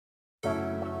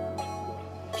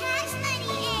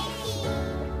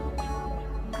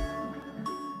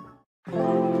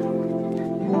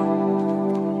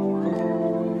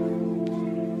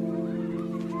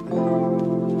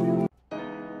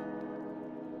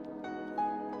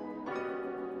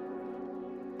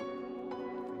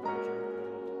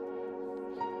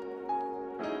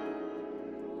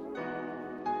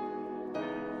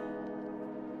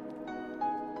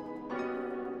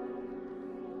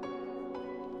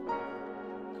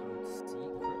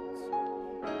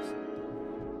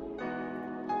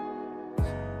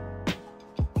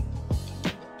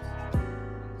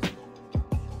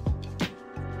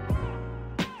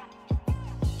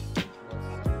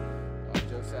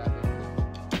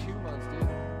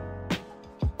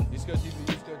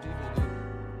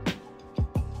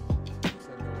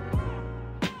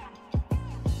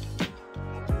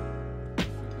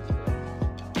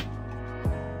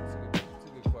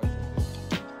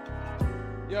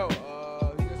Yo,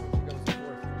 who you guys want to pick up as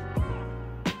fourth?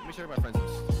 Let me check my friends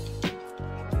list.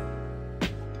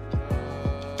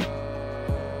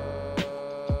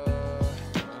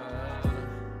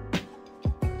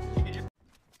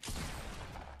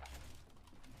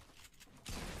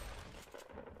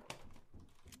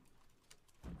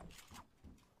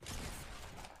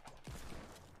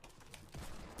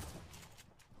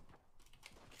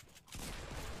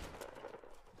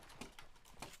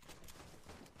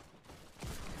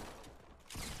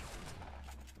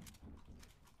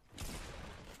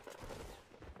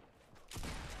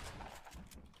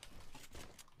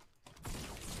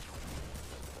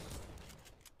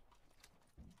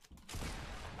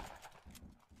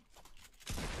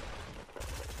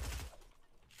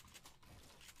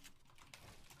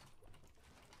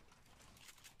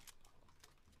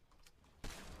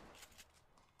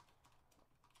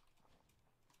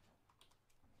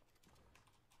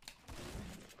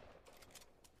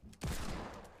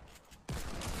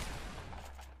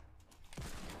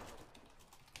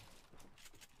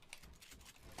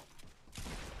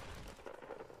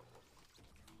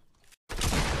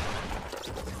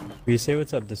 Will you say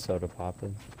what's up to Soda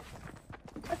Poppin'?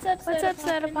 What's up,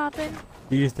 Soda Poppin'?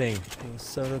 Do you think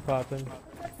Soda Poppin'?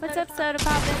 What's up, Soda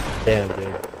Poppin'? Damn,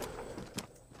 dude.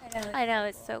 I know,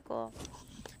 it's so cool.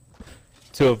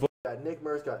 To avoid. Nick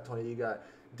Merce got 20, you got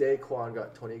Daquan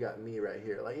got 20, you got me right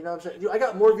here. Like, you know what I'm saying? I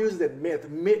got more views than Myth.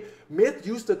 Myth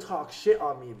used to talk shit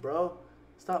on me, bro.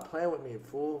 Stop playing with me,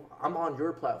 fool. I'm on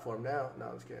your platform now. No,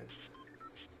 I'm just kidding.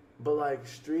 But like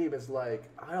stream is like,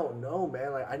 I don't know,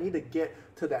 man. Like I need to get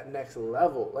to that next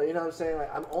level. Like, you know what I'm saying?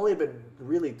 Like I've only been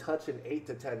really touching 8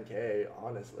 to 10K,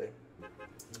 honestly.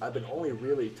 I've been only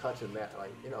really touching that.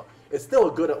 Like, you know, it's still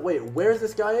a good. Wait, where's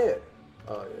this guy at?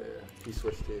 Oh yeah, he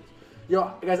switched teams.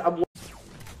 Yo, guys, I'm.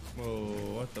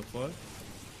 Whoa, what the fuck?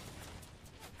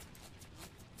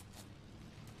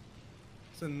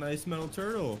 It's a nice metal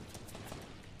turtle.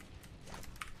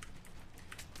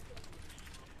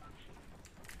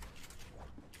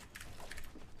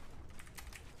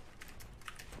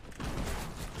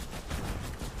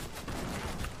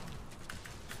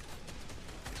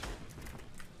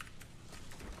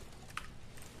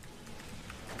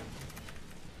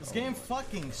 This game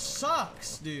fucking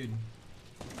sucks, dude.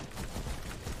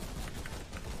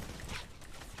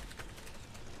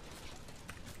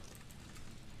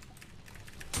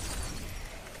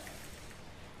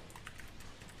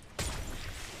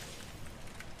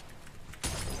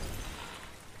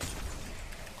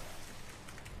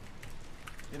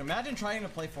 Dude, imagine trying to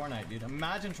play Fortnite, dude.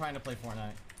 Imagine trying to play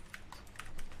Fortnite.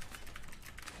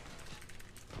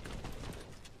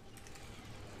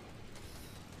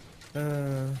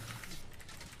 Oh!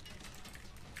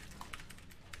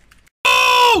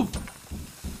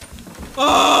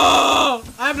 Oh!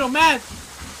 I have no match.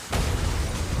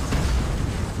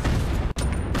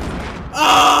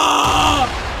 Oh!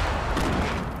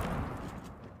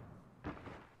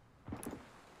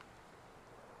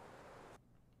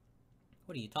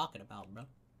 What are you talking about, bro?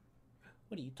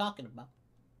 What are you talking about?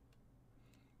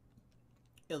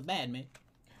 Feels bad, man.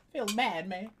 Feels bad,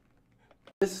 man.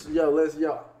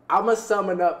 Yo, I'ma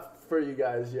summon up for you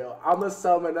guys, yo. I'ma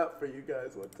summon up for you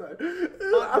guys one time.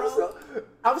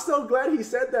 I'm so glad he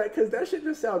said that, cause that shit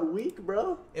just sound weak,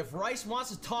 bro. If Rice wants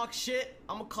to talk shit,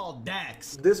 I'm gonna call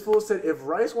Dax. This fool said, if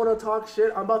Rice wanna talk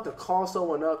shit, I'm about to call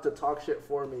someone up to talk shit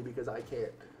for me because I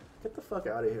can't. Get the fuck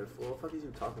out of here, fool. What the fuck is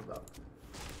you talking about?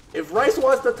 If Rice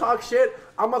wants to talk shit,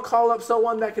 I'm gonna call up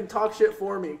someone that can talk shit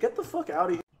for me. Get the fuck out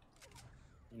of here.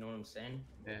 You know what I'm saying?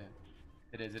 Yeah.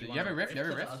 It is. You have a rift? You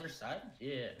have a rift? The other side?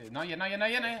 Yeah. Not yet.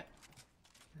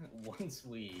 Once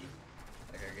we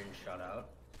are getting shot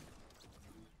out.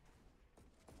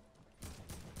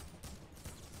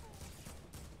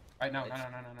 Right, no. No.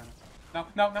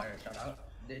 Shut out.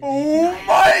 Oh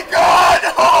my god!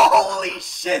 Holy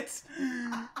shit!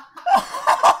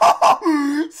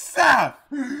 Saf!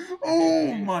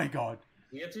 Oh my god.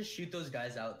 We have to shoot those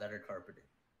guys out that are carpeted.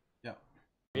 Yeah.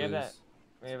 We have that.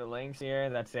 We have the links here.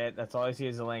 That's it. That's all I see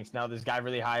is the links. Now there's a guy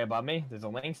really high above me. There's a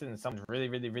links and someone's really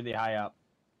high up.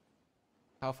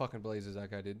 How fucking blaze is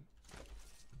that guy, dude?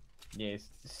 Yeah, it's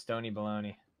stony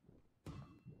baloney.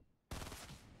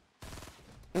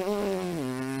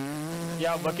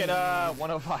 Yo, look at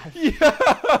 105. Yo!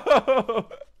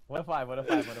 105.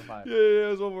 Yeah,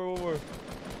 there's one more. Is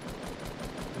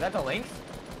that the links?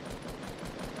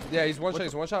 Yeah, he's one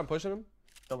shot. I'm pushing him.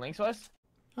 The links was?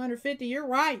 150, you're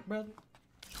right, brother.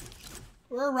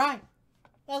 We're right.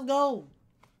 Let's go.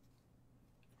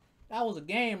 That was a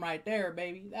game right there,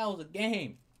 baby. That was a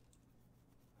game.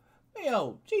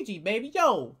 Yo, GG, baby.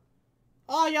 Yo.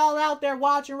 All y'all out there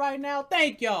watching right now,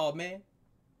 thank y'all, man.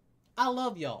 I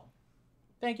love y'all.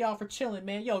 Thank y'all for chilling,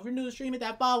 man. Yo, if you're new to the stream, hit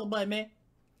that follow button, man.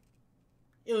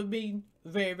 It would mean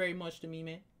very, very much to me,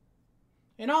 man.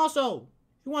 And also,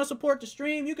 if you want to support the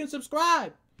stream, you can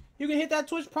subscribe. You can hit that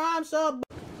Twitch Prime sub.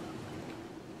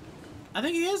 I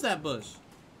think he is that bush.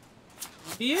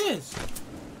 He is.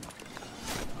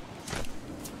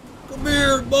 Come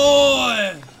here,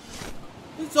 boy.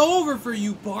 It's over for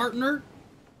you, partner.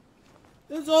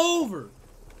 It's over.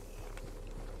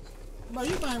 But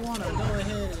you might want to go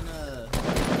ahead and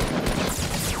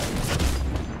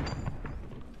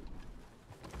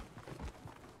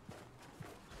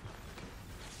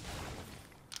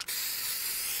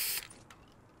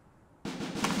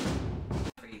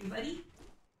for you, buddy.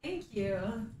 Thank you.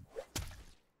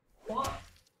 What?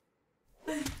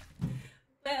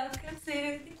 Welcome to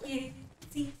the kids.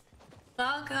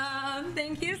 Welcome.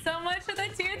 Thank you so much for the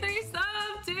tier 3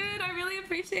 sub, dude. I really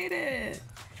appreciate it.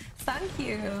 Thank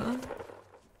you.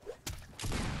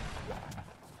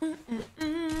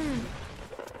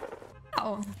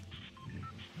 Oh.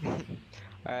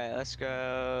 Alright, let's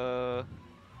go.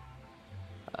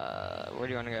 Where do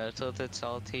you want to go? Tilted,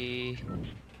 salty,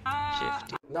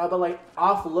 shifty. No, but like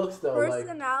off looks though.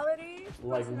 Personality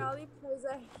like plays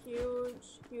a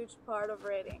huge part of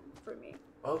rating for me.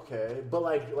 Okay, but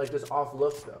like just off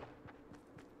looks though.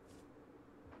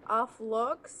 Off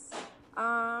looks,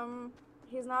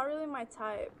 he's not really my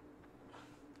type.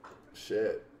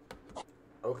 Shit.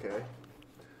 Okay.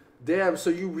 Damn, so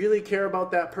you really care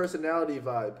about that personality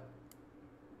vibe?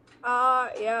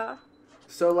 Yeah.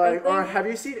 So like, or have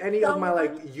you seen any of my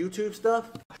like YouTube stuff?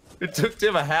 It took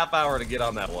Tim a half hour to get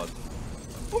on that one.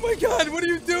 Oh my god, what are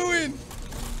you doing?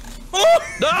 Oh!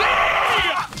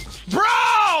 Ah!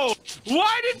 Bro!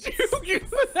 Why did you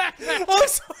do that? I'm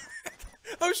sorry.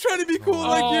 I was trying to be cool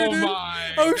like you, dude.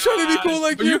 I was trying to be cool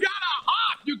like you. You gotta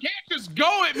hop. You can't just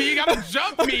go at me. You gotta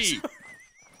jump me.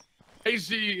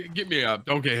 AC, get me up.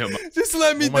 Don't get him up. Just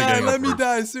let me die. Let me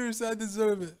die. Seriously, I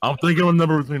deserve it. I'm thinking of a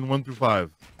number between 1 through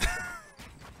 5.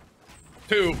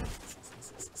 2.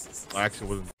 Actually,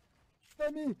 wasn't.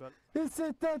 Amis, et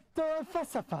c'était un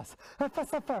face-à-face. Un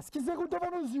face-à-face qui se déroule devant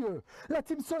nos yeux. La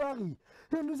team Solari.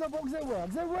 Et nous avons Xewer.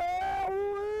 Xewer,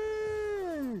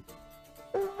 oui!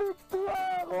 Une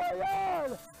victoire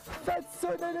royale! Faites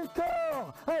sonner les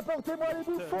corps! Apportez-moi les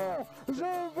bouffons! Je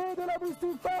veux de la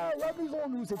boostify!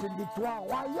 Amusons-nous, c'est une victoire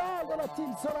royale de la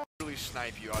team Solari! Really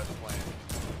snipe you out of the plane.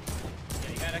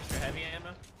 Yeah, you got extra heavy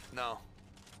ammo? No.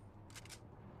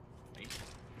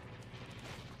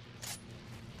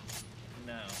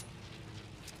 No.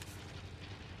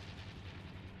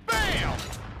 BAM!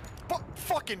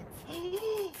 Fucking.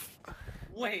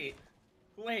 Wait.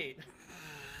 Was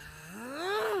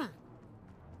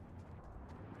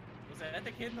that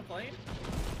the kid in the plane?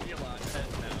 Realize that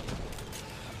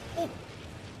now.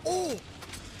 Oh!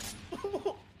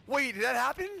 Wait, did that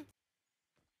happen?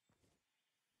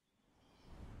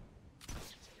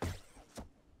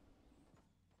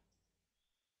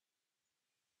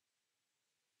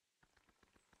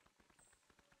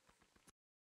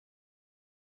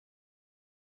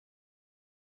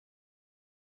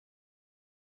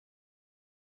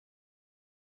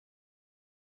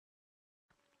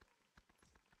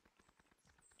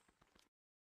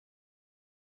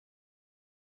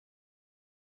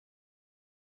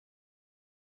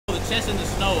 the chest in the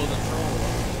snow is a troll.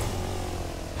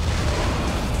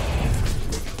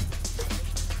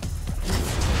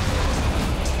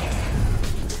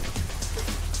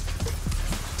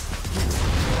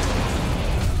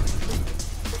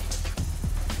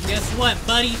 Guess what,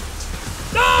 buddy?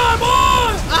 Die,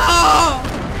 boy! Oh!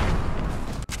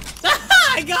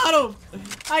 I got him!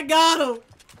 I got him!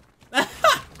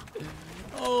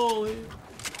 Holy.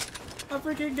 I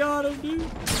freaking got him, dude.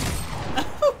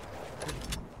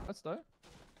 Was da?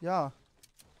 Ja.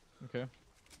 Okay.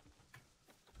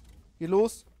 Geh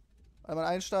los. Einmal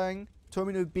einsteigen.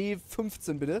 Terminal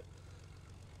B15 bitte.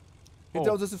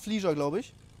 Hinter uns ist ein Flieger, glaube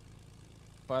ich.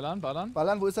 Ballern.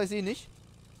 Ballern, wo ist er? Ich sehe ihn nicht.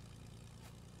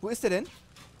 Wo ist der denn?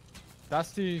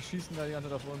 Die schießen da die ganze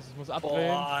Zeit auf uns. Ich muss abdrehen.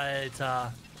 Boah,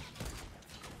 Alter.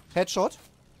 Headshot.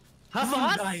 Was?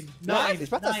 Nein. Ich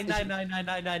mach das.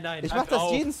 Nein. Ich mach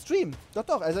das jeden Stream.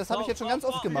 Doch. Also das habe ich jetzt schon ganz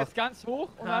oft gemacht. Jetzt ganz hoch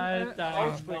und dann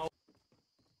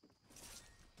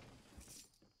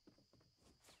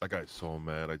That guy's so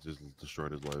mad. I just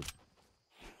destroyed his life.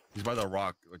 He's by the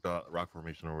rock, like the rock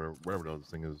formation or wherever the other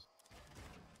thing is.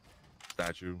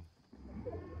 Statue.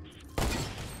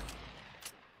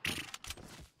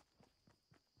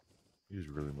 He's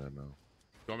really mad now.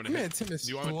 Man, Tim is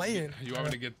playing. You want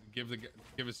me to give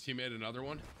his teammate another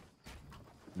one?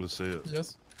 gonna say it.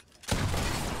 Yes.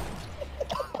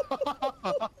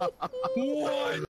 What?